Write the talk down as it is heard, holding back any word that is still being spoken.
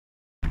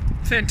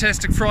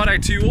Fantastic Friday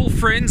to you all,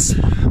 friends.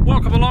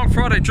 Welcome along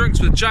Friday Drinks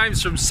with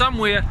James from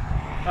somewhere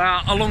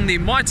along the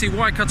mighty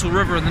Waikato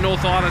River in the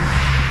North Island.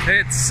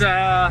 It's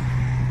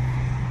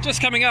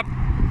just coming up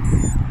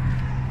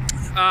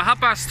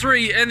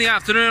 3:30 in the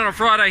afternoon on a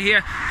Friday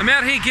here. I'm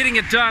out here getting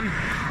it done.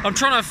 I'm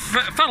trying to,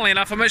 funnily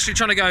enough, I'm actually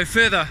trying to go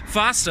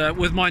faster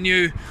with my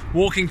new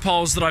walking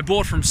poles that I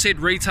bought from said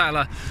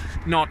retailer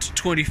not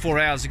 24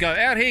 hours ago.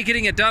 Out here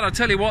getting it done. I'll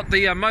tell you what,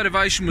 the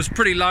motivation was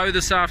pretty low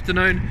this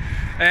afternoon,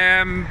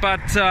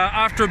 but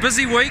after a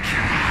busy week,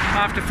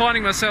 after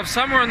finding myself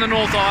somewhere in the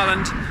North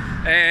Island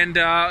and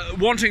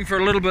wanting for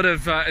a little bit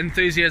of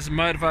enthusiasm,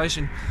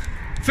 motivation,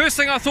 first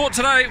thing I thought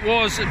today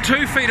was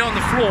 2 feet on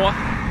the floor,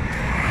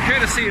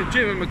 courtesy of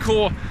Jim and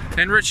McCaw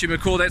and Richie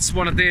McCaw. That's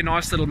one of their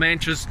nice little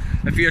mantras.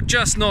 If you're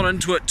just not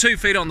into it, 2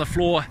 feet on the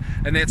floor,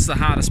 and that's the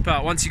hardest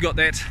part. Once you got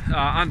that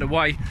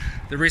underway,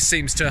 the rest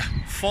seems to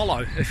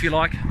follow, if you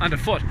like,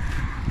 underfoot.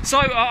 So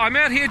I'm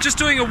out here just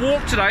doing a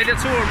walk today.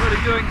 That's all I'm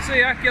really doing. See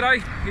ya,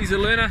 g'day. He's a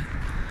learner.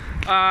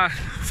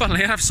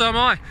 Funnily enough, so am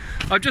I.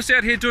 I'm just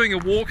out here doing a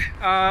walk.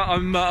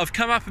 I've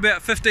come up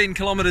about 15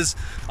 kilometres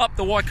up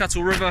the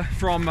Waikato River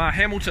from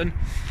Hamilton,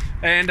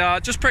 and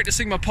just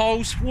practicing my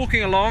poles,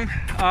 walking along.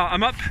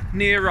 I'm up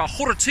near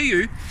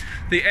Horotiu,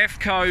 the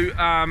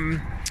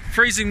AFCO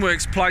freezing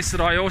works place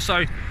that I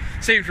also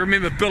seem to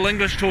remember Bill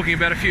English talking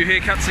about a few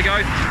haircuts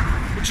ago,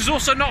 which is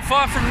also not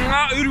far from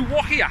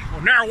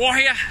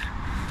Narawahia,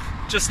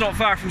 just not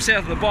far from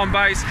south of the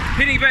Bombays.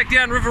 Heading back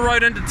down River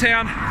Road into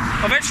town.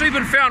 I've actually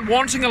been found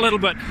wanting a little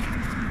bit.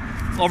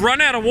 I've run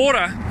out of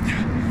water,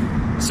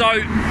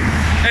 so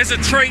as a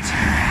treat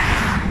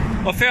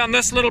I found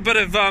this little bit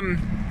of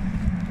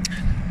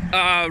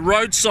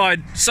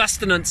roadside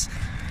sustenance.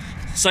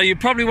 So you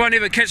probably won't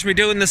ever catch me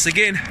doing this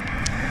again,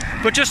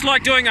 but just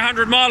like doing a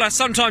 100-miler,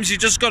 sometimes you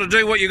just got to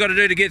do what you got to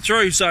do to get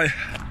through. So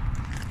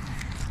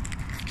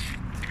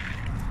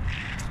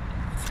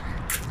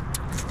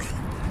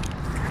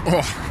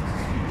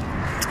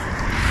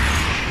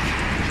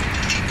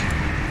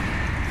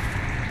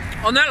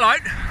on that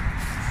note,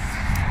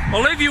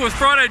 I'll leave you with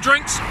Friday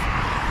drinks.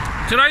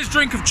 Today's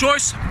drink of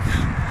choice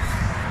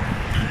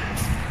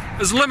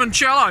is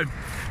limoncello,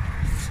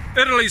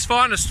 Italy's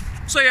finest.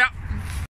 See ya.